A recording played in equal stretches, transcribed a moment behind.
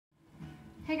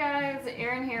Hey guys,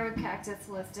 Erin here with Cactus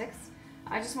Holistics.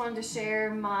 I just wanted to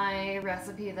share my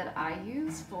recipe that I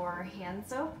use for hand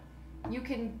soap. You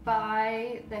can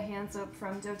buy the hand soap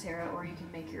from doTERRA or you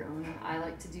can make your own. I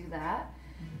like to do that.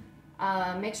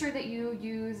 Make sure that you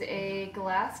use a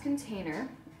glass container,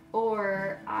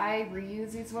 or I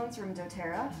reuse these ones from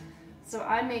doTERRA. So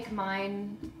I make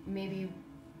mine maybe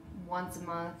once a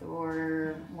month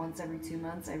or once every 2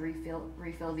 months. I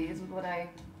refill these with what I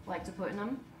like to put in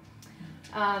them.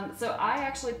 So I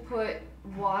actually put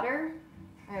water.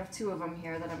 I have 2 of them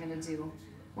here that I'm going to do.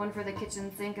 One for the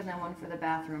kitchen sink and then one for the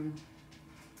bathroom.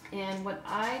 And what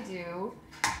I do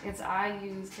is I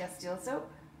use Castile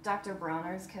soap. Dr.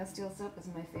 Bronner's Castile soap is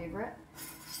my favorite.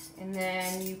 And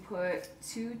then you put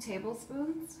 2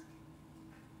 tablespoons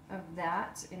of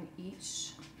that in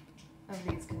each of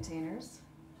these containers.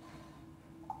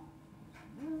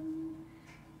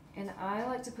 And I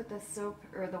like to put the soap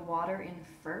or the water in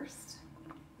first,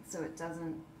 so it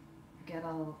doesn't get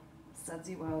all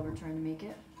sudsy while we're trying to make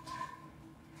it.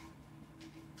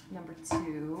 Number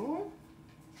 2,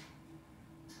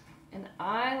 and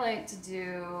I like to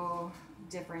do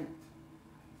different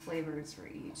flavors for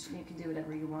each, and you can do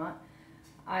whatever you want.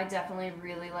 I definitely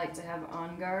really like to have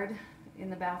On Guard in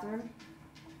the bathroom.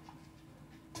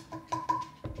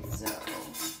 So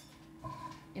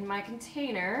in my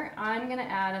container, I'm going to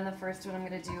add in the first one, I'm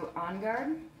going to do On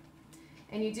Guard.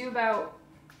 And you do about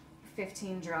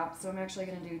 15 drops, so I'm actually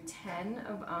going to do 10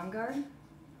 of On Guard.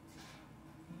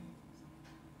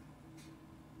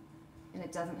 And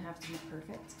it doesn't have to be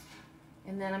perfect.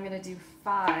 And then I'm going to do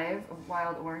 5 of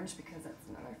Wild Orange because that's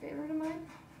another favorite of mine.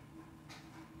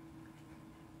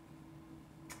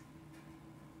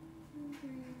 1, 2, 3,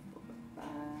 4,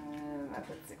 5. I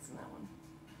put 6 in that one.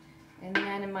 And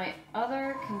then in my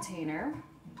other container,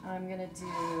 I'm going to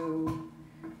do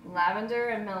lavender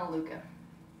and melaleuca.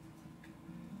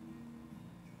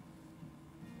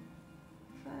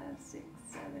 5, 6,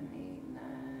 7, 8,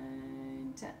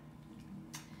 9, 10.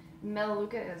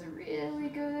 Melaleuca is really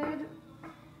good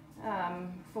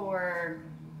for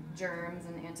germs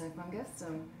and antifungus, so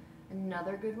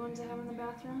another good one to have in the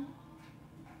bathroom.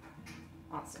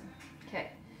 Awesome.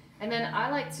 Okay. And then I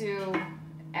like to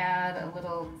add a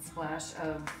little splash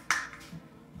of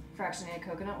fractionated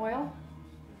coconut oil.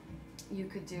 You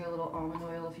could do a little almond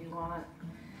oil if you want.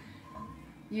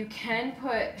 You can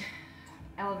put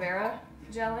aloe vera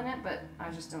gel in it, but I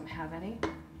just don't have any.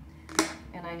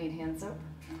 And I need hand soap.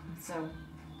 So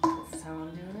this is how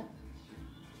I'm doing it.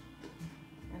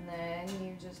 And then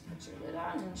you just put your lid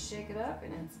on and shake it up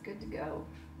and it's good to go.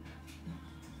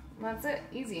 And that's it,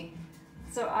 easy.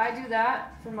 So I do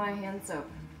that for my hand soap.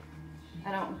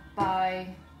 I don't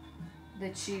buy the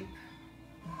cheap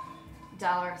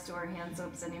dollar store hand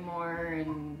soaps anymore,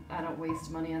 and I don't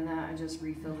waste money on that. I just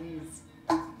refill these.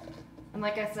 And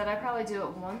like I said, I probably do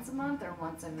it once a month or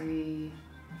once every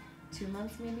 2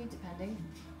 months maybe, depending.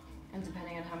 And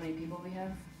depending on how many people we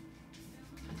have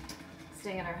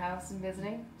staying at our house and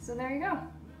visiting. So there you go.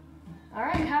 All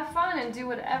right, have fun and do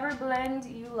whatever blend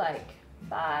you like.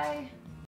 Bye.